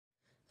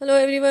Hello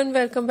everyone,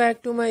 welcome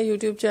back to my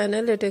YouTube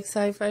channel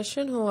Jeckt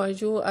Fashion. How are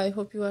you? I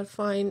hope you are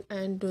fine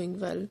and doing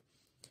well.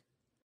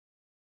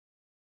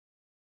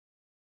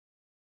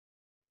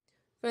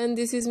 Friend,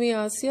 this is me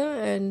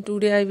Asya, and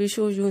today I will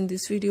show you in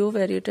this video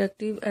very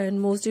attractive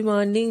and most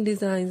demanding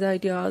designs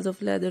ideas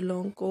of leather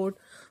long coat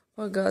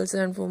for girls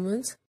and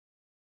women.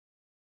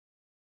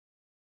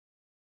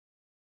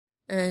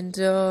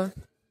 And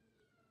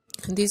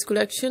these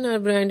collection are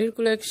branded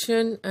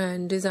collection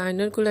and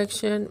designer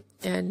collection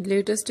and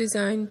latest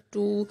design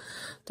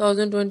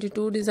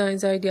 2022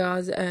 designs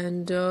ideas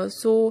and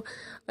so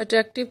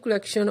attractive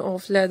collection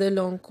of leather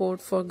long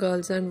coat for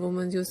girls and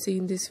women you see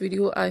in this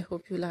video. I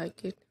hope you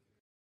like it.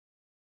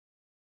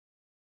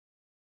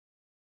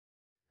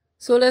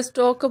 So let's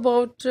talk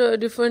about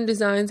different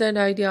designs and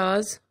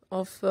ideas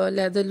of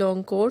leather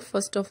long coat.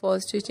 First of all,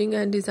 stitching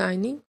and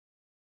designing.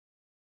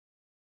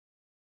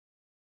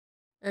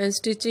 And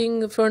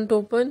stitching front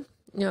open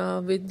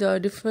with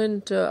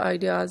different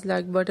ideas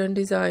like button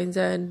designs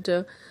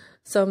and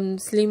some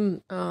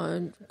slim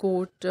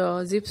coat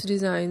zips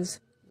designs,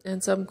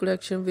 and some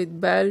collection with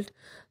belt,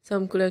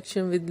 some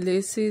collection with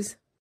laces,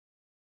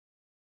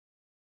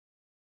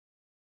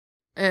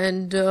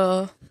 and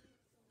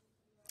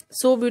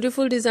so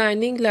beautiful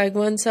designing like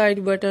one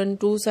side button,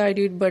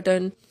 two-sided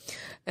button,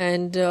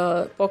 and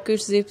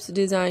pocket zips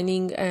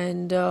designing,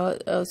 and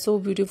so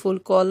beautiful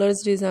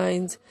collars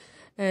designs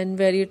and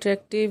very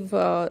attractive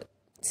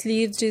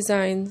sleeves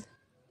designs,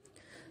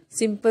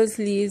 simple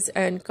sleeves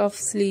and cuff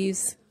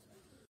sleeves,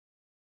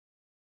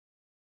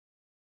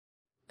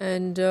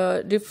 and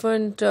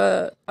different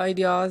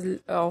ideas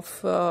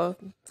of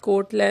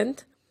coat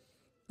length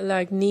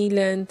like knee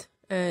length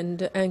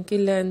and ankle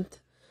length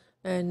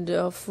and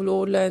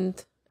floor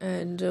length,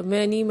 and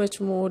many much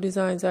more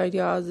designs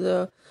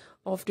ideas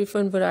of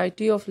different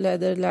variety of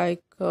leather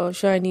like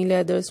shiny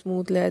leather,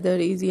 smooth leather,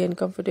 easy and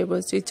comfortable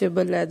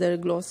stitchable leather,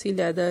 glossy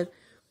leather,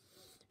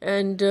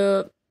 and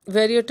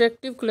very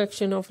attractive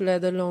collection of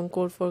leather long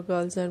coat for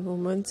girls and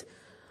women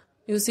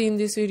you see in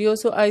this video.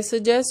 So I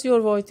suggest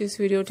you watch this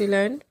video till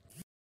end.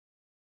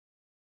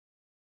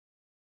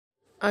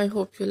 I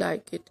hope you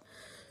like it.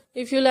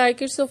 If you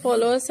like it, so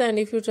follow us, and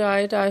if you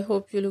try it, I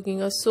hope you're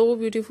looking so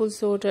beautiful,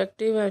 so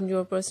attractive, and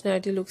your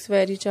personality looks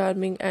very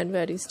charming and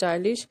very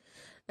stylish,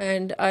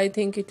 and I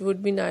think it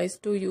would be nice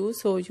to you,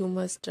 so you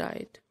must try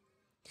it.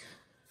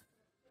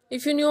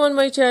 If you're new on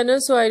my channel,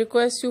 so I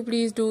request you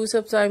please do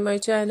subscribe my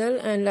channel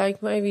and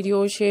like my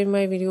video, share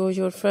my video with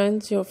your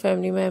friends, your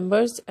family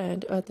members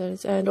and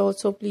others, and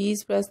also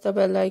please press the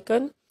bell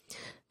icon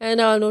and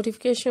all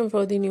notification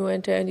for the new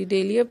and trendy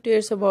daily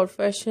updates about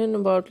fashion,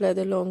 about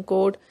leather long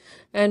coat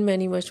and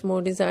many much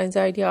more designs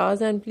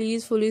ideas. And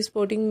please fully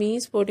supporting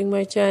me, supporting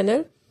my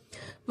channel.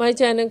 My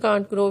channel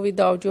can't grow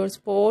without your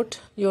support,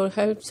 your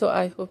help, so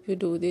I hope you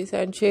do this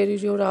and share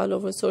it your all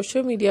over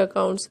social media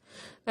accounts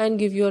and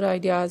give your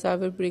ideas. I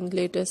will bring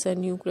latest and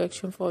new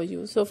collection for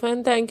you. So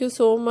friend, thank you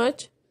so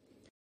much.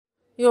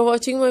 You're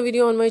watching my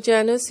video on my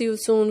channel. See you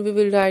soon. We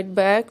will write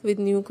back with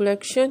new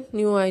collection,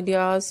 new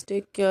ideas.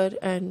 Take care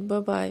and bye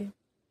bye.